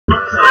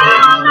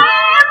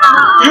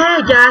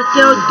Hey guys,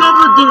 so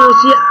Double Dinos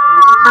here.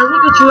 I'm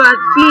looking to a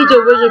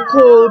video which is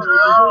called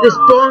The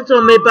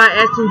Sponsor Made by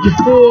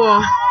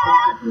SMG4.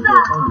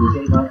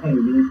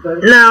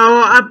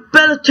 Now, I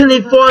better turn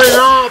it falling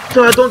off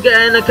so I don't get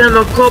any kind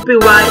of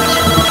copyright.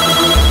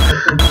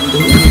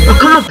 Oh,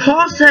 come on,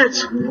 pause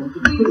it.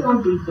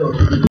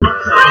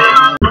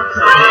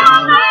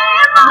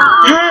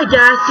 Hey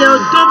guys, so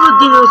Double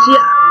Dinos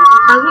here.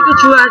 I'm looking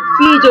to a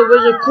video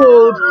which is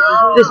called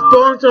The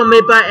Sponsor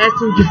Made by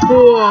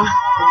SMG4.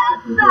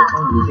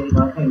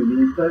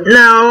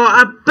 Now,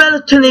 I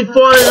better turn it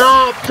falling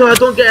off so I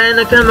don't get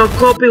any kind of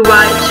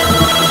copyright.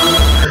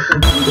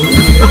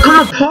 Oh, come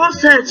on,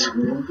 pause it.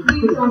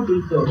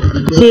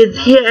 See,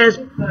 here is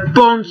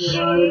Bones.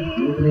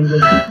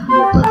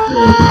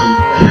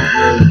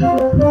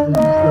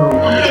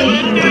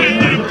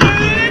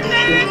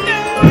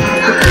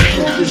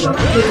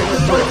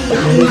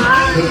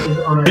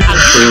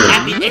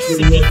 Happy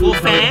SMG4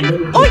 fan?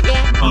 Oh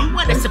yeah, you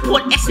wanna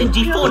support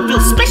SMG4 and feel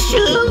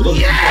special?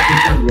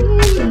 Yeah!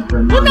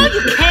 Well now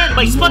you can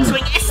by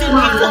sponsoring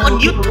SMG4 on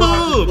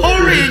YouTube!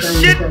 Holy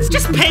shit!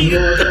 Just pay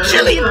 $1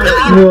 billion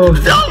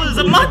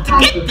a month to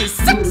get this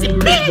sexy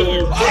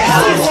band!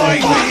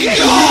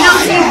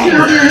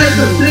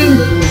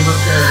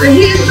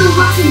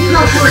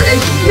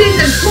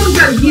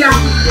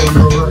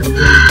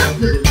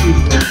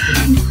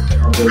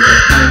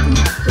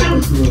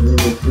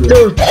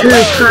 Those two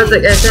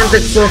classic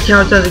SMG4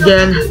 characters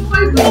again.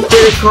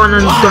 Silicon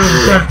and Donkey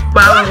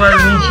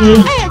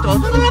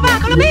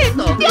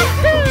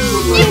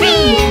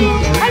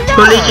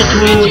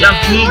Polygitude and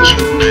Peach.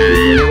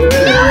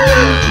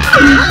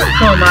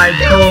 Oh my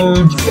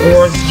Toad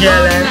was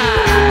jealous.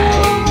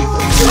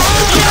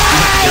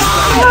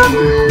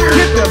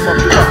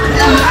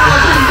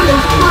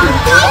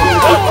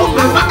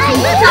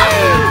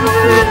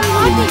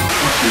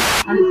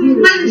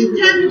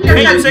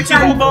 Hey you sexy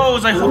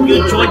hobos, I hope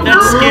you enjoyed that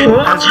skit.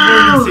 As you've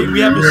already seen, we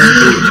have a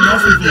huge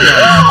announcement for you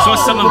guys. So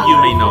as some of you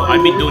may know,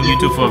 I've been doing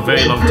YouTube for a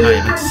very long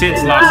time. And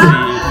since last year,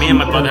 me and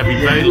my brother have been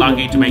very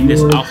lucky to make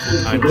this our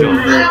full-time job.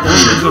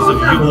 Because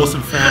of you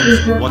awesome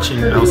fans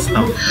watching our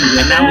stuff.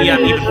 And now we have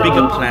even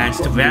bigger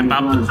plans to ramp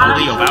up the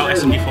quality of our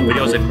SMG4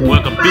 videos and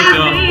work a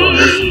bigger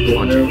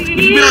project. If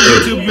you've been on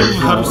YouTube, you've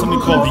heard of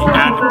something called the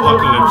ad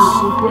apocalypse.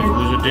 It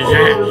was a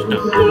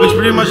disaster. Which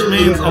pretty much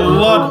means a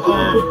lot of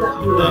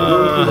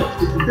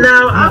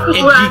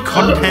edgy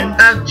content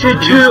to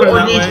two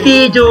of these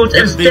videos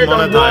instead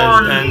of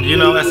one. And you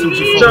know,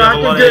 SMG4 So have I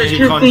a lot can of do edgy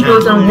two content.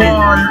 videos on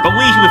one. But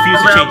we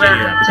refuse to change any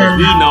of that because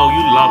we know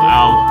you love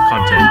our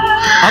content.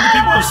 Other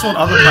people have sought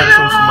other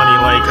platforms for money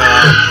like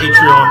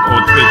Patreon or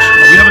Twitch.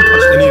 We haven't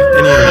touched any of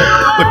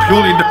that. We're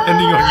purely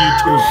depending on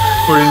YouTube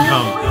for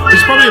income. Which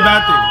is probably a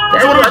bad thing.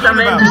 That's what I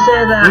meant to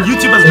say that. When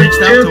YouTube has reached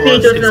out to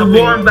us, it's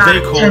something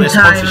they call a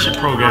sponsorship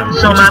program,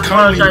 so which is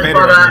currently debated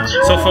right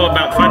now. So for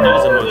about $5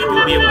 a month,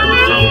 you'll be able to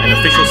become an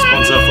official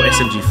sponsor for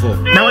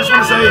SMG4. Now I just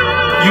want to say,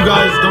 you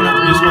guys don't have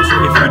to be a sponsor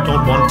if you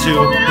don't want to.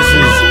 This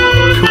is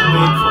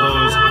purely for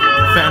those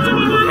fans that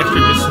want to go the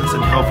extra distance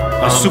and help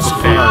super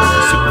fans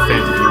if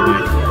you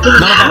like.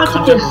 None of our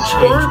content will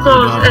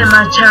change in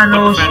my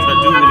channels. But the fans that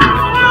do really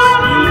help us,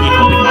 you will be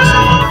helping us a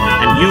lot,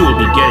 and you will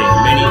be getting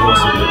many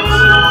awesome links.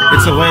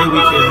 It's a way we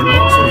can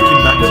sort of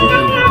give back to you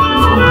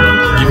for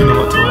giving a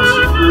lot to us.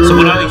 So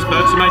what are these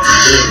perks you might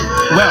say?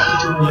 Well,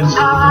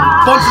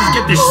 sponsors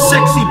get this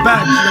sexy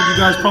badge that you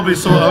guys probably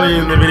saw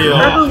earlier in the video.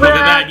 Look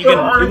at that, it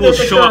will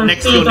show up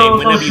next to your name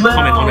whenever you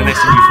comment on an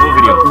SMG4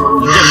 video.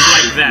 Just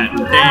like that.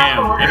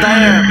 Damn.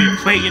 Everybody will be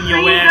playing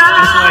your ass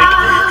just like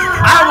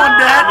I want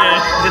that! Yeah,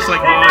 just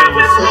like Mario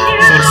was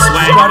sort of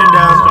squatting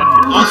down.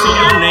 Also,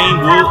 your name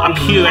will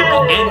appear at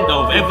the end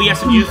of every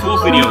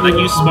SMG4 video that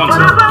you sponsor.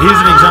 Here's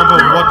an example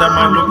of what that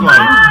might look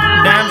like.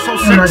 Damn, so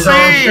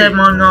sexy! The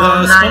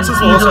sponsors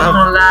will also have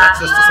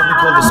access to something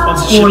called the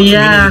sponsorship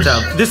community tab.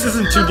 This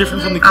isn't too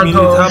different from the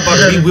community tab,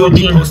 but we will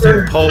be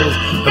posting polls,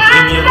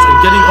 opinions, and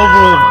getting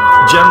overall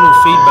general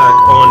feedback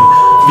on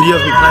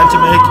videos we plan to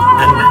make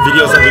and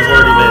videos that we've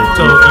already made.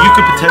 So you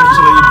could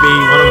potentially be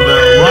one of the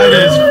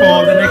writers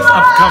for the next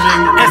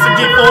upcoming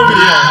SMG4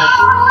 video.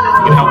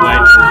 You can help write.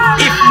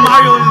 If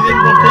Mario is in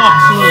Roblox,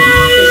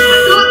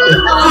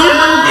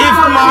 if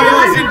Mario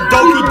is in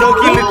Doki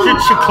Doki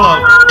Literature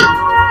Club.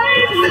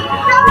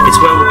 It's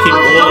where we'll keep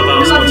all of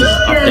our sponsors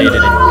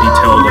updated and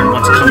detailed on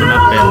what's coming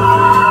up and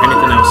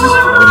anything else that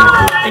we might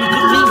do. Any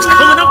good things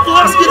coming up for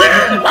us today?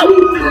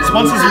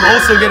 Sponsors will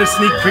also get a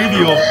sneak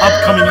preview of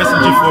upcoming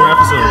SMG4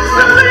 episodes.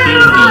 Here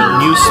is the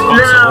new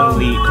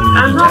sponsor-only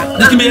community tab.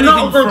 This can be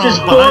anything from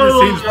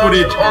behind-the-scenes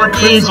footage,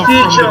 clips from the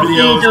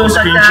videos, or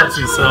screenshots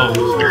themselves.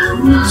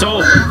 So,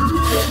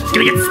 it's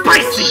gonna get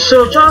spicy!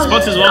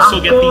 Sponsors will also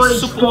get these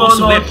super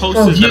awesome web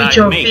posters that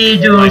I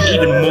make, like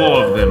even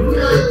more of them,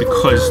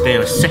 because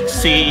they're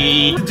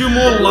sexy. To do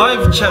more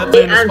live chat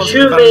in the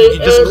sponsor tab, you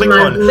just click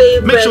on.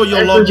 Make sure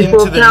you're logged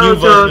into the new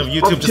version of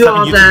YouTube. Just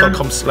type in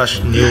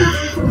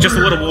youtube.com/new just a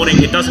word of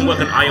warning, it doesn't work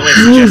on iOS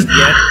just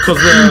yet because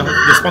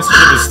the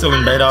sponsorship is still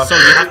in beta. So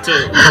you have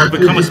to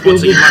become a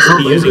sponsor, you must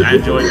be using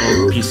Android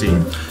or PC.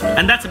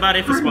 And that's about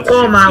it for sponsorship.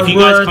 Oh my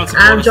word,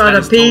 Android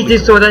or PC,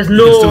 so there's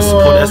no you can still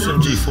support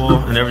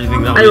SMG4 and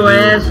everything that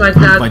iOS like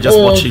that, or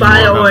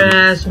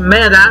iOS,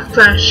 man, that's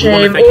trash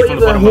shame, or even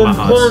home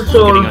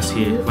console. Getting us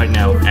here right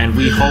now, and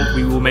we hope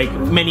we will make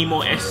many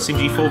more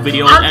SMG4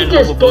 videos and more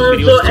videos to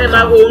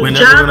come. We're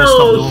never gonna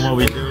stop doing what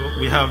we do.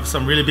 We have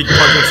some really big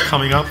projects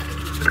coming up.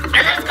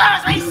 And it's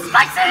gonna be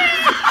spicy!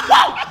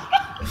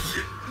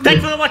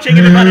 Thanks for watching,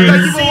 everybody.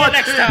 Thank you for See watching. you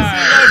next time.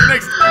 See you guys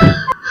next time.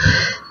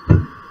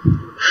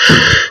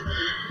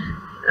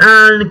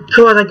 And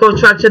God, I go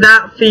back to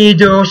that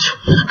videos.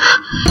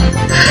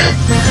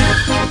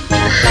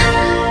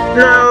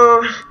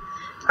 Now,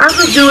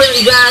 after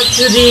doing back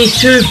to the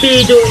 2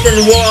 videos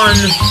in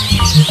one,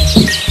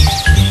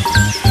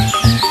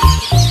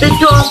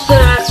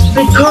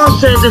 because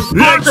the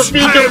sponsor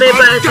video made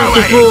by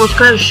SMG4 was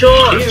kind of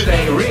short.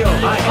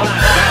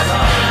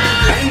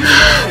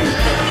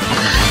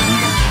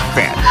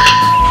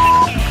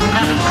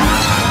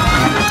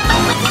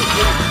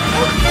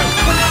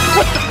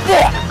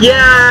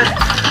 Yeah,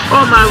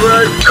 oh my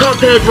word,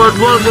 Cuphead was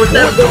one of those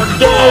good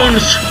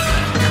games.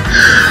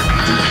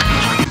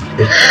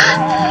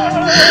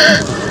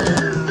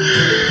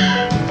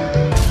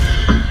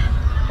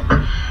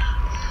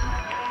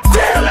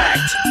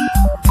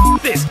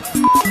 This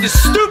is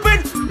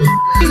stupid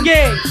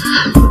game.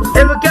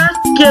 If you guys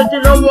get to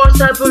know what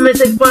type of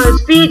music for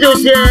his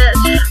videos yet,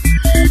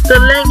 the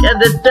link in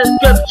the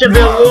description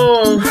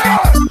below.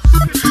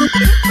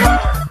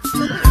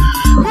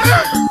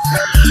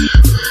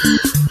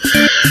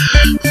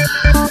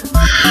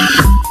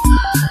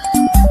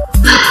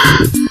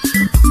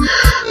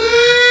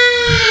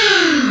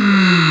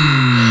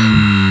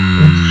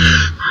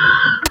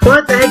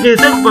 What the heck is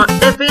this for?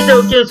 If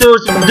video games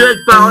was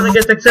directed by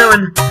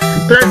OnyxKing67,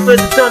 played with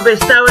the song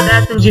based on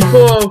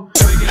SMG4.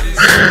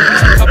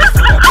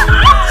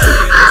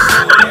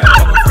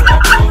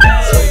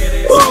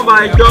 Oh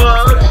my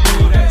god!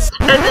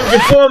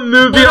 SMG4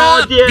 movie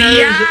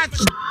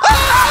audience!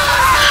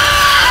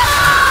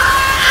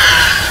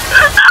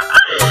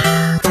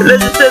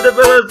 Let's just say the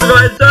fellas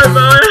right there,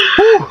 man!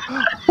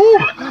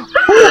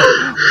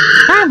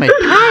 I'm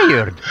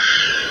tired.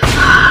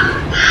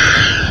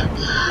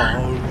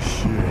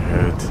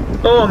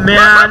 Oh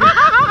man!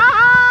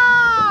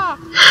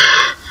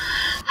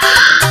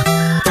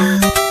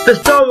 The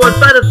Star Wars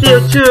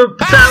Battlefield 2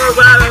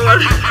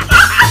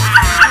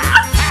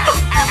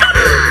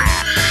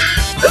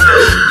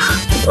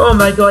 Oh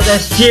my god,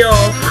 that's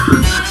Jill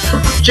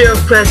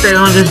Preston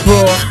on this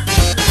floor.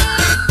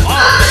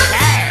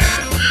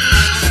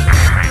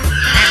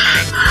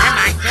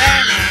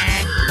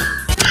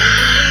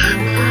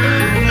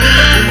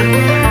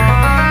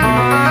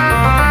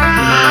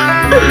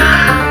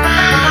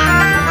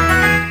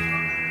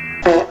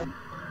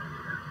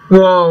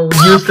 Whoa,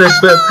 useless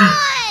whip.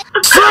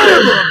 Son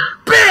of a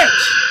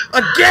bitch!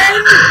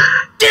 Again?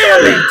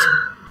 Damn it!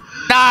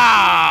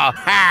 No!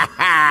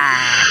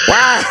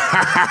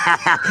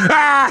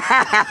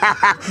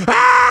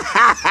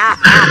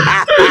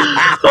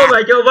 Oh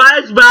my god, why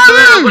is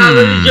Mario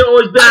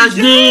always be a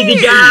greedy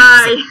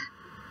guy?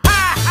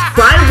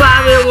 Why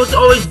Mario was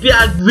always be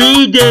a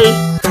greedy?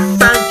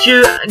 Can't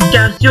you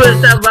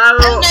and that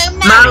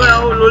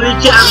Mario,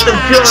 Luigi, and some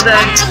few of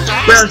them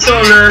were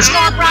solar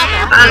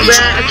and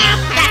red.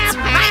 That's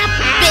right,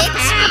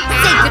 bitch!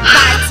 Say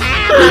goodbye to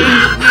me,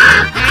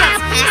 because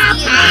he's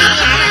the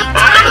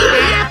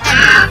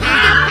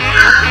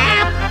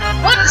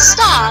What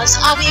stars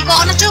are we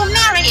gonna do,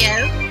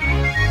 Mario?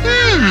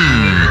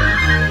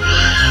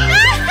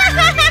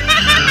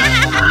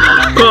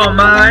 Oh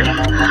my!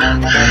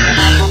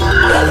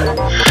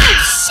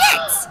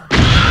 Shit!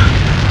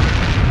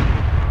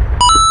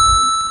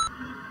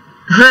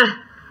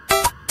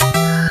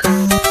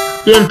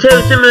 You're in 2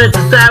 similar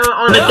to Sarah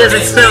on the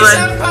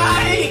OnyxKing67.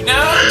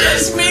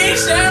 Notice me,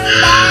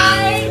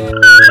 senpai!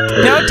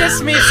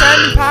 Notice me,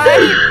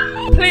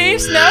 senpai!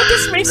 Please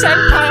notice me,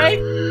 senpai!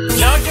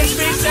 Notice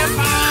me,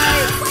 senpai!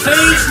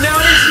 Please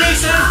notice me,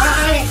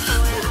 senpai!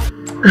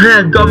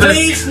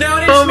 Please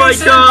notice oh my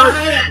god!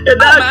 And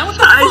that's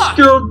high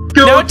school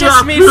girl notice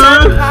me,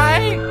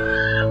 senpai!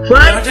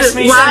 Why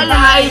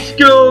high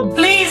school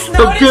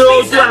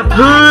girl drop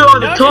poo on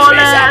the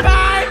toilet?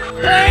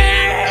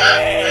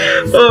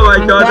 Oh my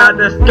god,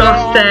 that's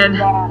disgusting.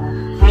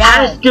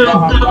 High school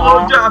girl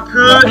drop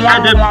poo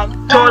at the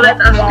toilet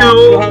at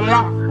school.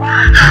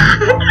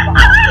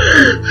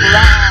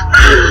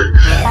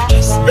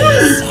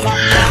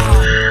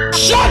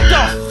 Shut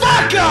the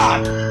fuck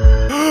up!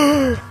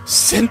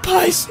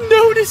 Senpai's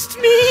noticed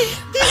me!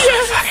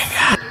 Yes!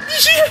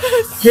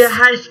 Yes! Yeah,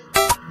 high school.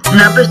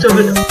 Now,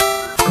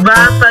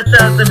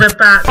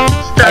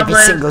 every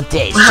single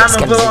day, she just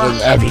comes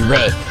in every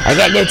way. I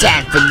got no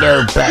time for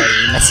nobody.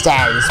 My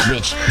style is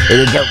rich,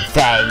 and I don't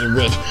find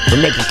rich.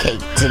 We'll make a cake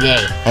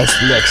today, it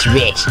looks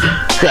rich.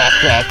 Crack,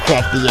 crack,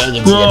 crack the egg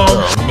into the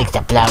bowl. Mix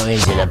the flour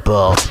into the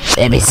bowl.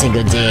 Every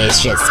single day,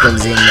 stress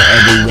comes in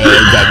every way.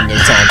 Got no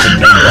time for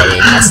nobody.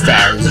 My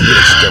style is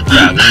rich, still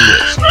bad and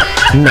rich.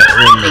 Man,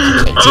 we'll make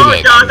a cake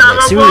today.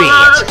 Looks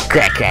rich.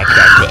 Crack, crack,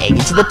 crack the egg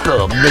into the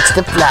bowl. Mix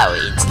the flour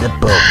into the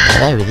bowl.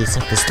 Am I really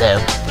so slow?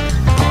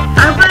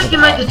 I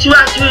recommend the two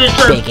actors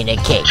baking a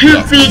cake. two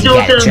Yes,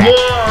 videos in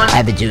one.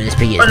 I've been doing this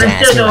for years.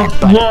 Instead of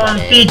one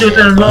videos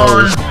in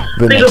one.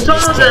 Because some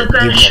of them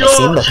are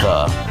short.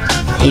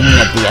 Heating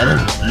up the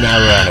oven, now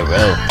we're on a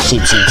roll.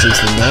 Sheep, sheep,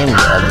 sheep's the name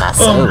of my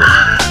soul.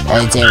 I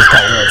didn't say it was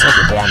quite a little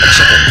turkey, but I'm a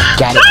chicken.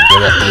 Got it,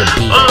 with a big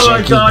beef Oh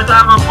my jerky. god,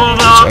 I'm a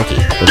bulldog.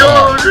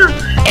 Jerky.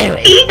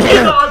 Anyway.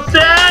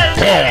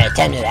 Alright,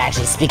 time to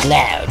actually speak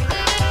loud.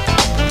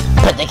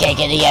 Put the cake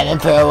in the oven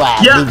for a while.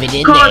 Yeah, leave it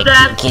in call there.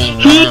 that. Keep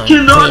it He around.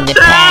 cannot Clean the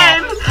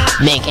pan.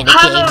 stand. Making the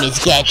cake means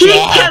get He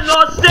your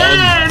cannot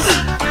stand.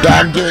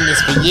 I'm doing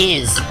this for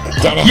years.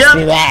 Don't ask Yep,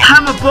 me why.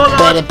 I'm a bulldog.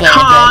 Butter,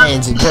 Can't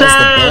and toast the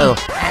stand. bowl.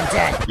 I'm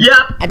done.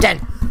 Yep, I'm done.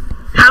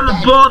 I'm a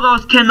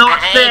bulldog cannot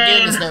I ain't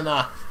doing this stand. no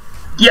more.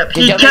 Yep,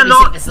 he Don't make me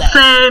cannot sit this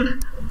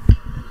stand.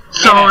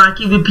 So I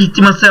keep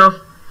repeating myself.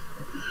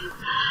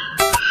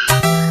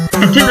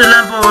 Until the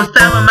lamp will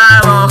stand with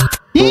my mouth.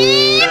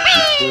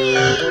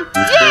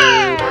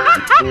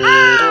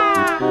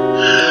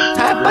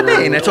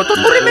 Bene, sotto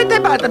puramente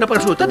bata na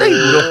prosciutto da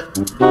euro.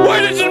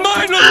 Why doesn't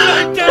mine look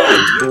like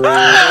that?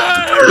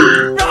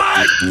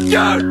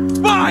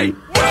 Why?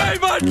 Why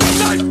must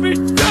life be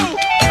so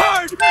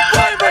hard?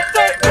 Why must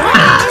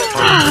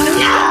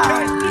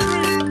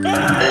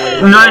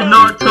No, it's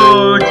not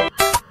toad.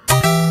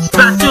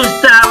 Splatoon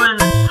Stalin.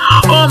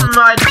 Oh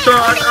my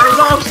god, I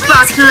love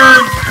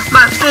Splatoon.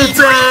 My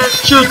favorite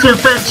shooting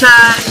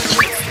franchise.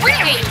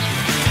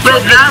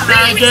 Where's that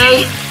man,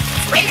 gay?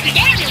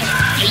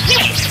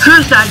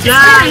 Who's that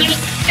guy?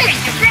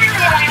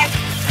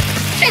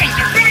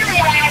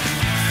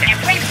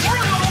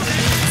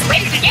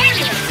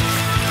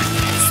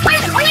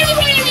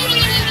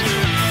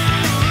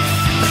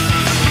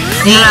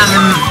 Yeah,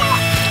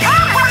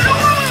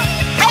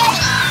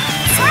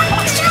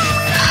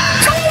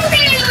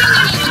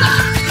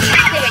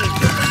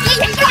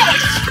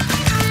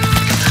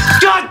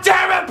 God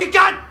damn it! You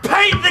got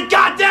paint the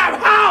goddamn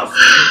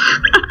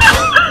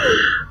house!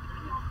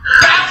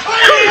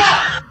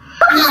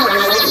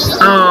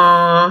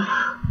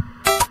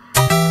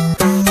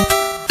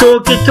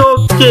 Toki,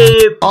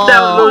 that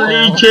was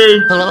Luigi.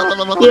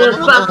 Yeah,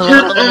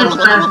 Splatoon is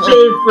my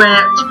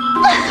favorite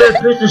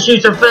third-person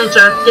shooter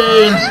franchise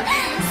games.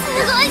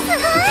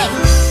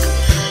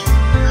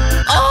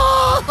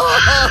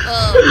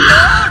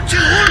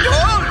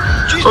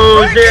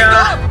 Oh dear.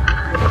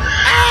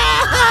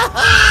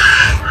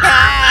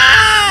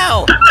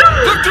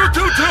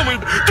 Don't tell me!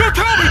 Don't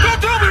tell me!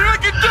 Don't tell me! I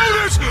can do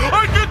this!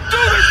 I can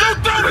do this! Don't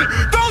tell me!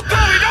 Don't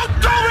tell me! Don't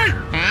tell me!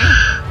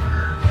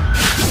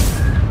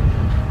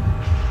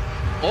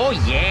 Oh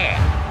yeah.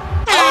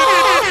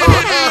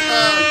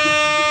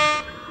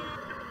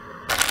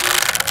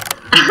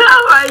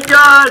 Oh my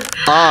god!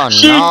 Oh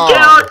She no.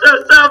 killed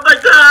herself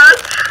like that!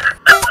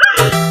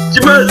 She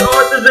was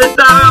orders in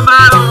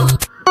Saramaro!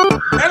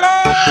 Hello!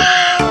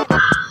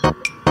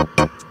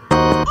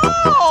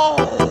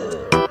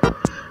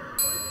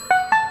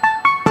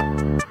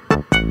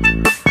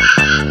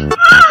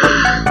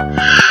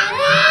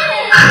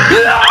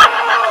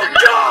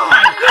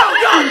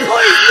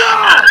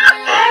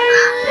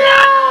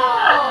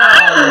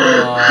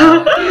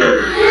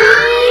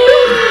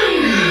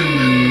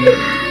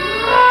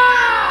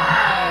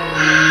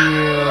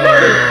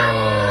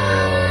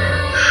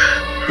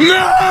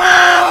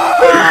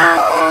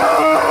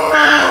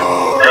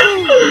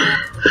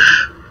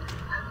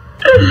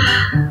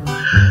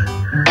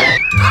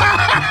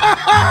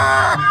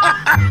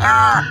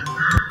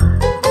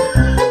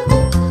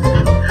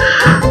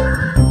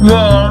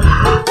 Whoa!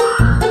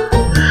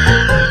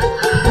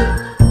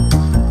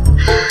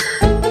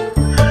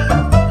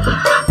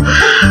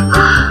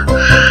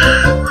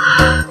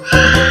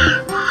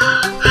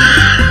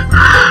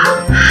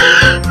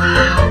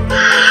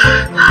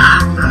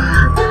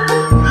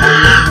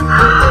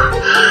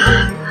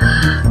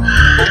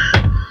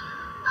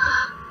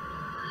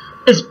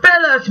 It's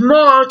better as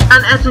mods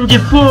and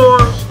SMG4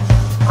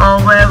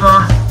 or whatever.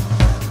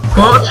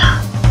 What?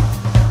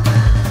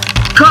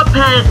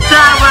 Cuphead 7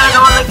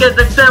 on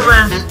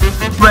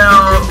OnyxKing67.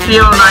 Well,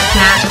 feel like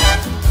it.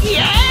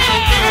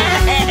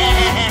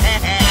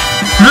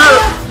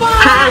 Look!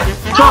 Head!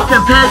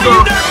 Talking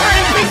peasant!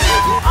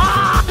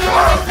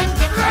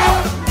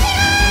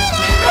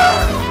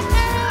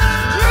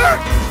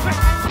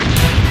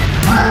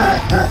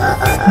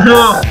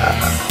 No!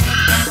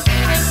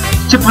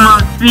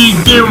 Superman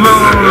 3D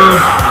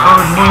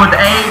on mode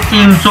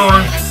 18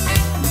 songs.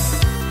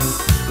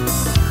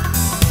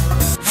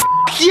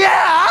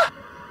 Yeah!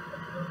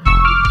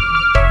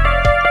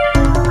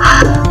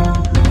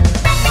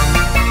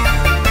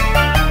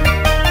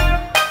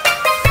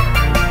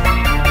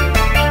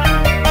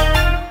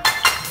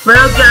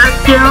 Well guys,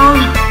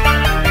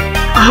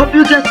 I hope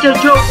you guys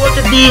enjoy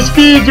watching these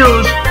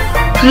videos.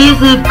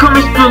 Please leave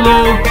comments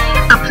below,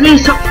 and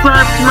please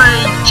subscribe to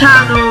my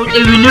channel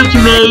if you're new to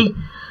me.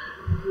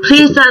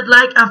 Please add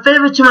like and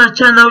favorite to my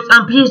channels,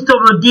 and please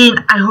don't Dean.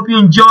 I hope you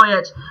enjoy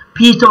it.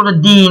 Peace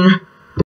out, Dean.